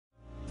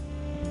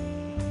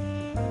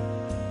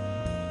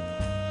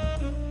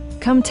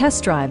Come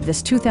test drive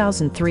this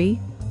 2003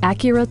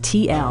 Acura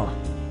TL.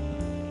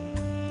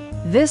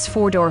 This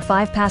 4-door,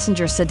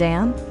 5-passenger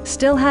sedan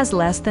still has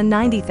less than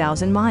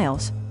 90,000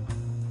 miles.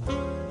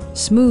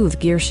 Smooth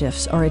gear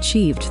shifts are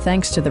achieved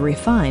thanks to the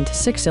refined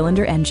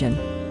 6-cylinder engine,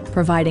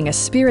 providing a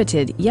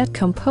spirited yet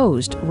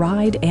composed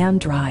ride and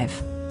drive.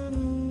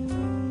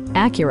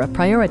 Acura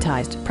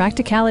prioritized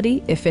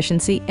practicality,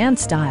 efficiency, and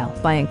style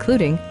by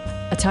including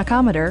a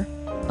tachometer,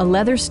 a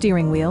leather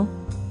steering wheel,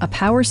 a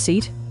power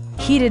seat,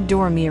 heated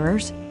door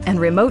mirrors, and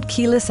remote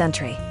keyless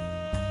entry.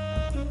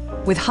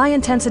 With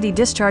high-intensity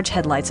discharge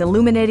headlights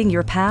illuminating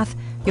your path,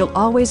 you'll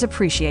always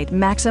appreciate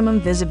maximum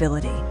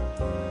visibility.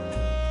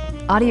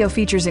 Audio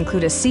features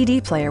include a CD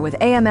player with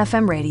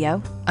AM/FM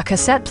radio, a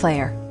cassette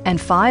player,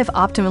 and 5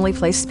 optimally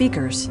placed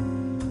speakers.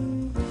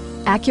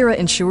 Acura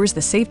ensures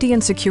the safety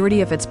and security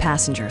of its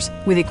passengers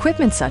with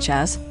equipment such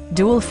as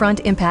dual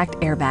front impact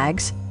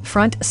airbags,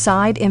 front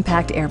side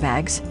impact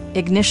airbags,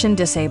 ignition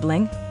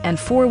disabling, and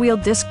 4-wheel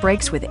disc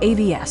brakes with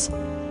ABS.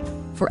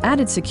 For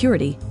added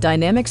security,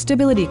 dynamic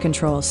stability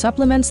control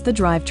supplements the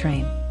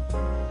drivetrain.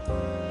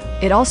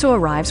 It also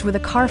arrives with a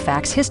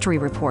Carfax history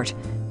report,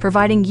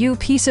 providing you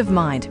peace of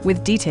mind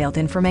with detailed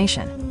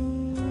information.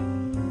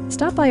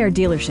 Stop by our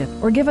dealership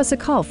or give us a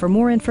call for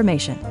more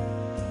information.